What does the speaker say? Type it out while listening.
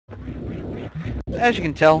As you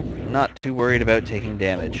can tell, I'm not too worried about taking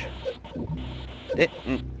damage.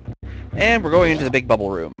 And we're going into the big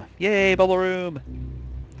bubble room. Yay, bubble room!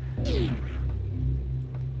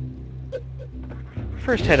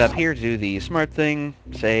 First head up here to do the smart thing,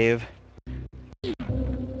 save.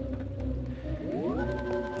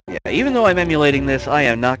 Yeah, even though I'm emulating this, I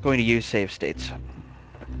am not going to use save states.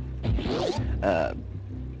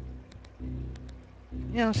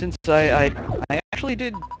 Since I actually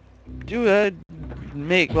did do a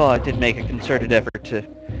I did make a concerted effort to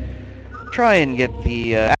try and get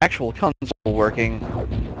the actual console working.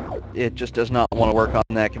 It just does not want to work on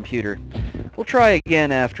that computer. We'll try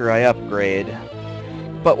again after I upgrade,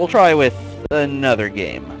 but we'll try with another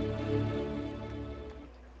game.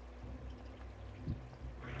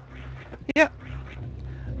 Yeah.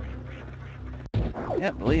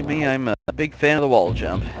 Yeah, believe me, I'm a big fan of the wall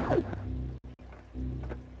jump.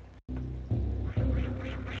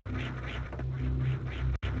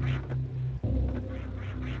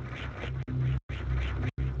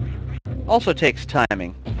 Also takes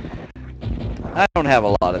timing. I don't have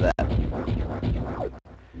a lot of that.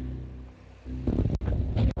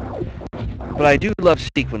 But I do love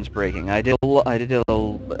sequence breaking. That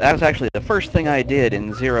was actually the first thing I did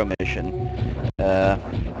in Zero Mission. That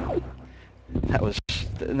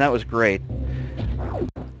was great.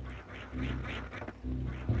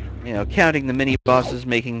 You know, counting the mini bosses,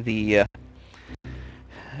 making the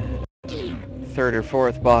third or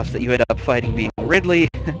fourth boss that you end up fighting being Ridley.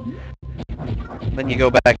 Then you go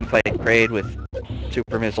back and fight Kraid with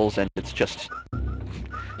super missiles, and it's just...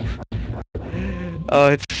 Oh,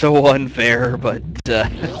 it's so unfair, but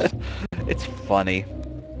it's funny.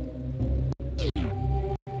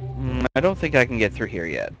 I don't think I can get through here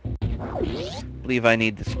yet. I believe I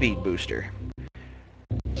need the speed booster.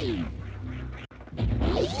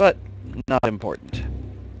 But not important.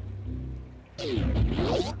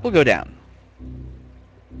 We'll go down.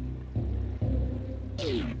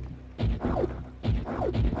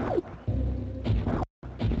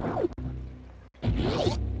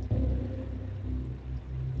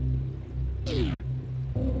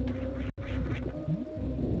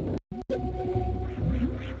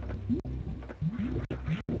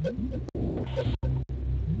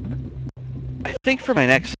 I think for my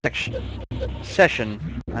next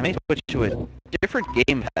session, I may switch to a different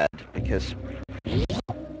gamepad, because,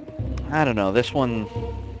 I don't know, this one,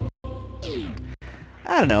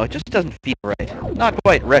 I don't know, it just doesn't feel right. Not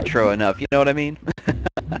quite retro enough, you know what I mean?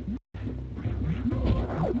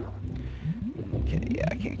 Okay, yeah,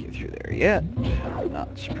 I can't get through there yet.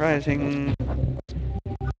 Not surprising.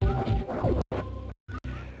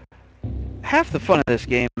 Half the fun of this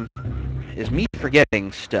game is me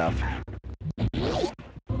forgetting stuff.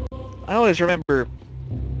 I always remember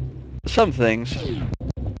some things.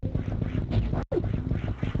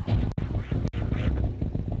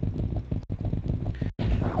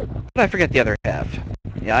 But I forget the other half.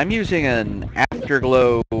 Yeah, I'm using an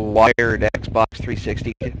Afterglow wired Xbox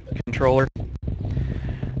 360 controller.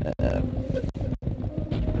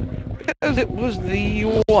 Because it was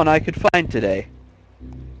the one I could find today.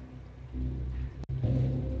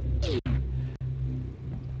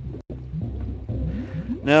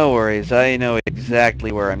 No worries, I know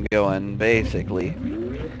exactly where I'm going, basically.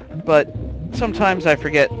 But sometimes I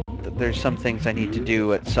forget that there's some things I need to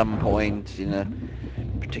do at some point in a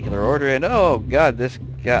particular order, and oh god, this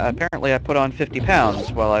guy, apparently I put on 50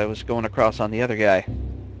 pounds while I was going across on the other guy.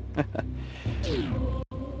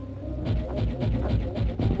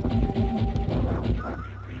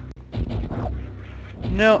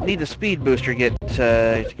 No, need a speed booster to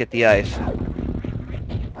get the ice.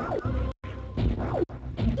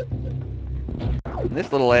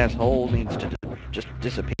 This little asshole needs to just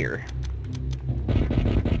disappear.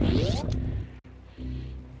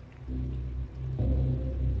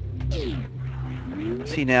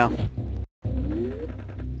 See now,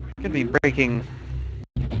 gonna be breaking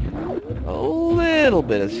a little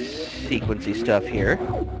bit of sequency stuff here.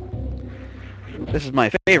 This is my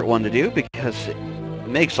favorite one to do because it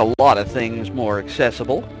makes a lot of things more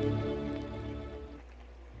accessible.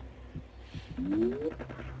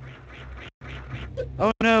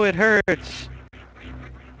 Oh no, it hurts!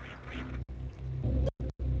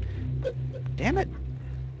 Damn it!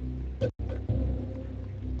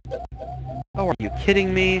 Oh, are you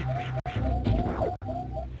kidding me?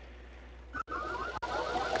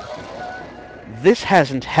 This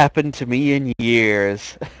hasn't happened to me in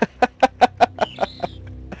years.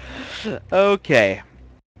 Okay.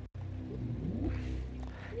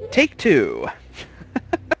 Take two.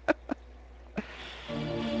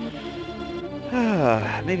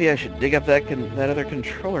 Maybe I should dig up that other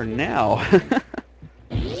controller now.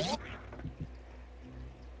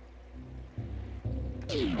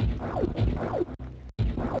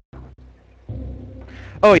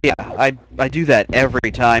 Oh yeah, I do that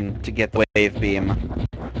every time to get the wave beam,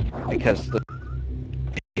 because the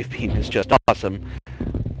wave beam is just awesome.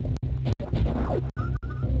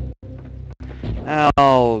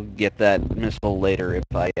 I'll get that missile later if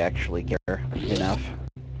I actually care enough.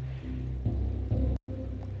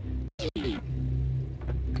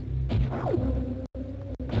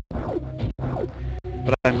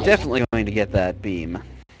 But I'm definitely going to get that beam.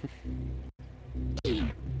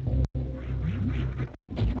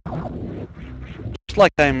 Just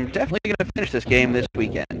like I'm definitely going to finish this game this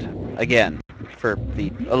weekend. Again, for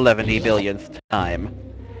the 11 billionth time.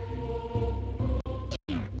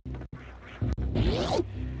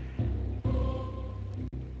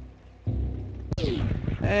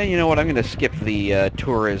 You know what, I'm going to skip the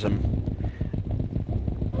tourism.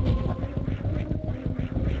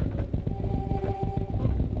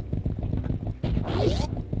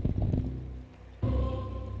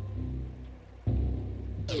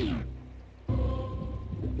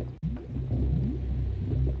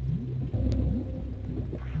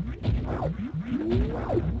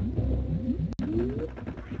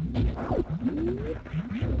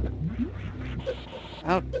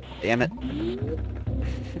 Oh, damn it.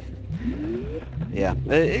 Yeah,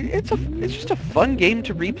 it's just a fun game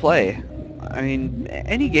to replay. I mean,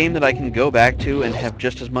 any game that I can go back to and have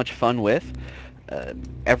just as much fun with uh,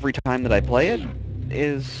 every time that I play it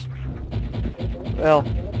is, well,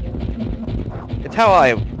 it's how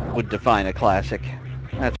I would define a classic.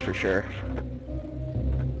 That's for sure.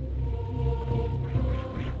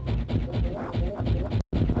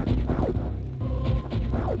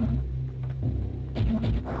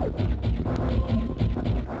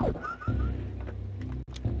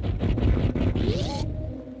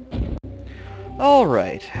 All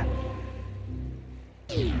right.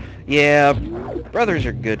 Yeah, brothers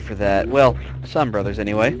are good for that. Well, some brothers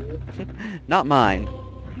anyway. Not mine.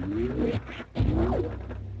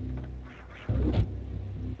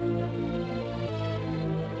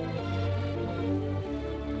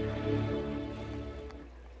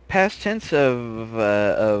 Past tense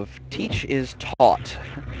of teach is taught,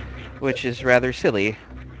 which is rather silly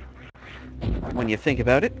when you think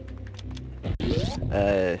about it.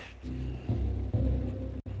 Uh,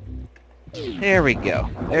 there we go.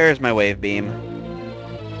 There's my wave beam.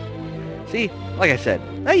 See, like I said,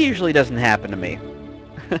 that usually doesn't happen to me.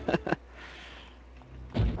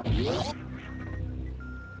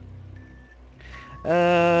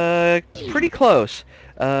 Pretty close.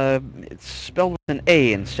 It's spelled with an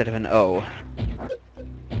A instead of an O.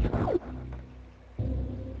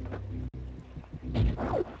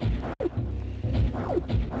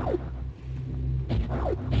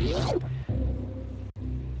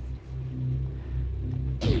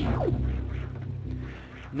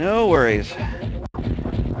 No worries.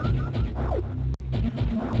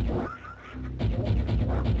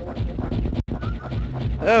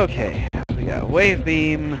 Okay, we got wave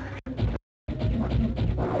beam.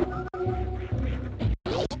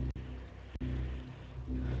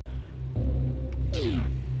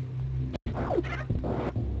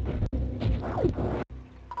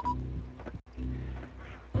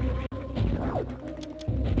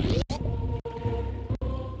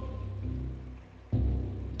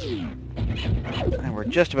 And we're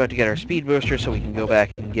just about to get our speed booster so we can go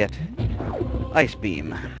back and get ice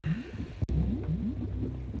beam.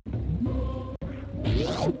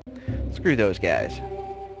 Screw those guys.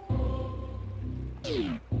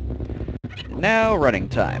 Now running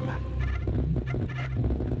time.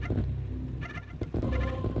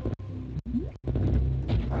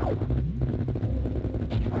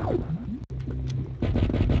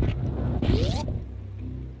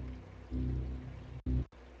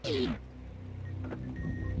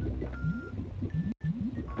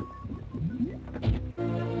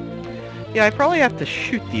 Yeah, I probably have to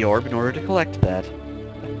shoot the orb in order to collect that.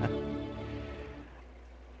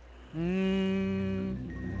 And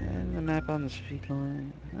the map on the street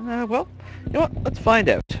line. Well, you know what? Let's find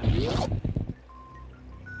out.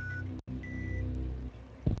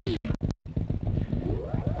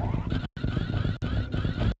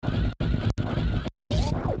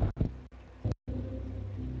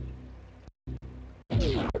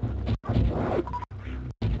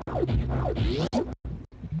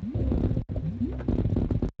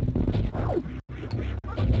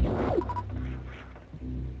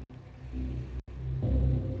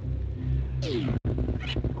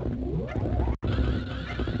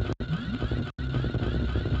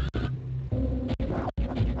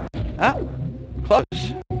 Ah, close.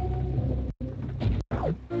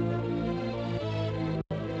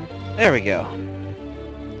 There we go.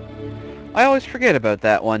 I always forget about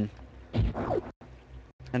that one.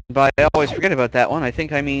 And by I always forget about that one, I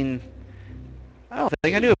think I mean... I don't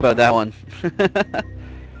think I knew about that one.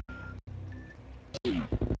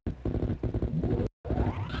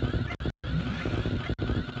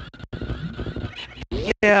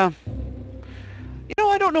 Yeah. You know,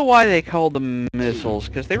 I don't know why they call them missiles,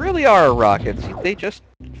 because they really are rockets. They just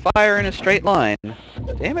fire in a straight line.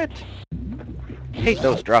 Damn it. Hate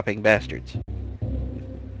those dropping bastards.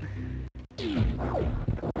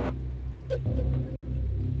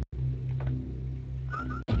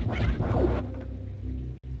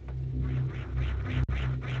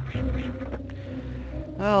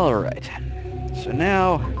 Alright. So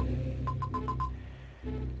now...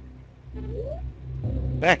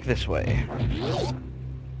 back this way.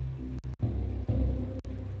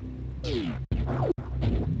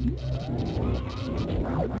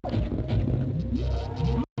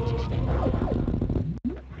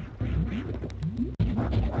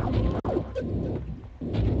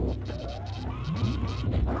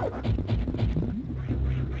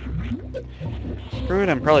 Screw it,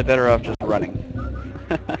 I'm probably better off just running.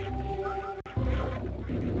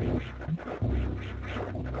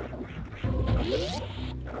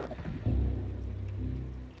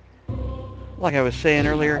 Like I was saying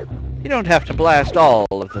earlier, you don't have to blast all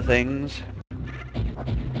of the things.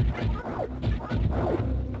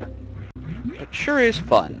 It sure is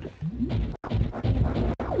fun.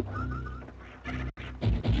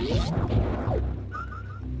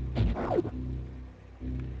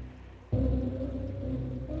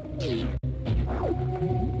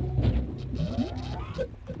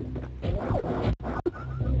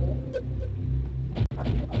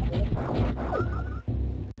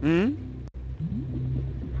 Hmm?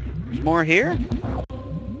 There's more here?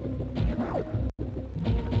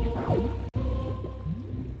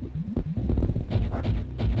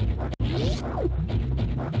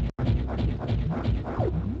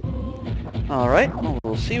 Alright, well,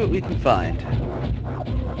 we'll see what we can find.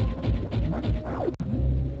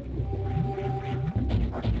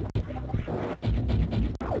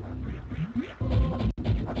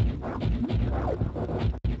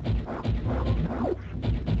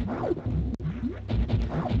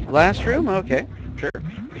 Last room? Okay, sure.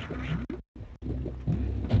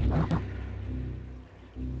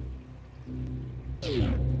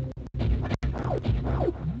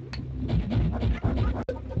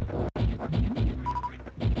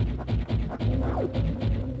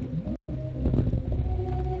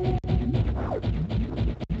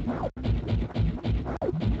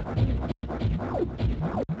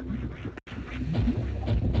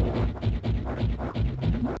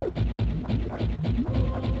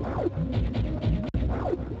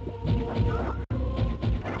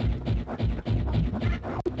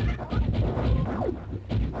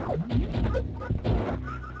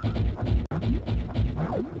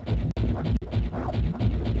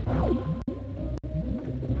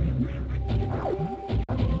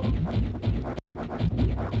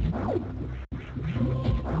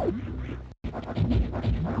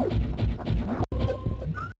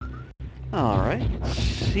 Alright,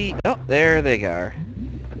 see... oh, there they are.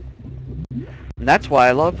 And that's why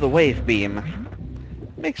I love the wave beam.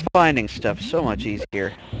 Makes finding stuff so much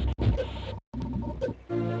easier.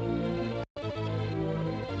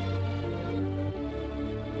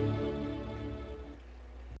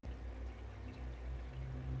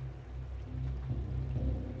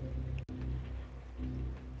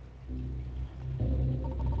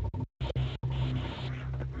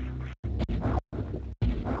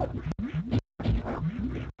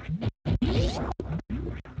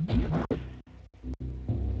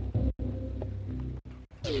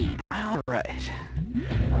 Alright.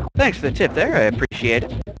 Thanks for the tip there, I appreciate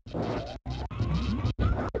it.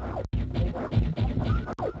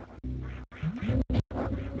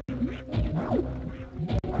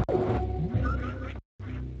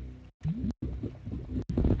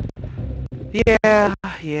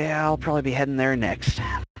 Yeah, I'll probably be heading there next.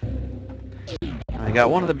 I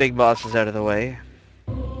got one of the big bosses out of the way.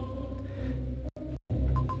 I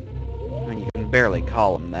mean, you can barely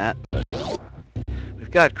call him that, but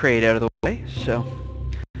we've got Kraid out of the way, so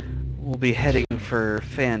we'll be heading for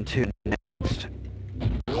Fan 2 next.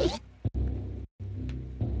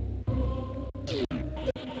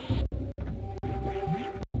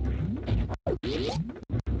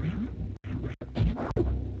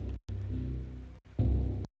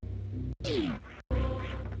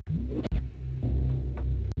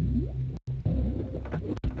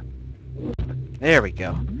 There we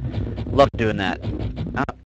go. Love doing that.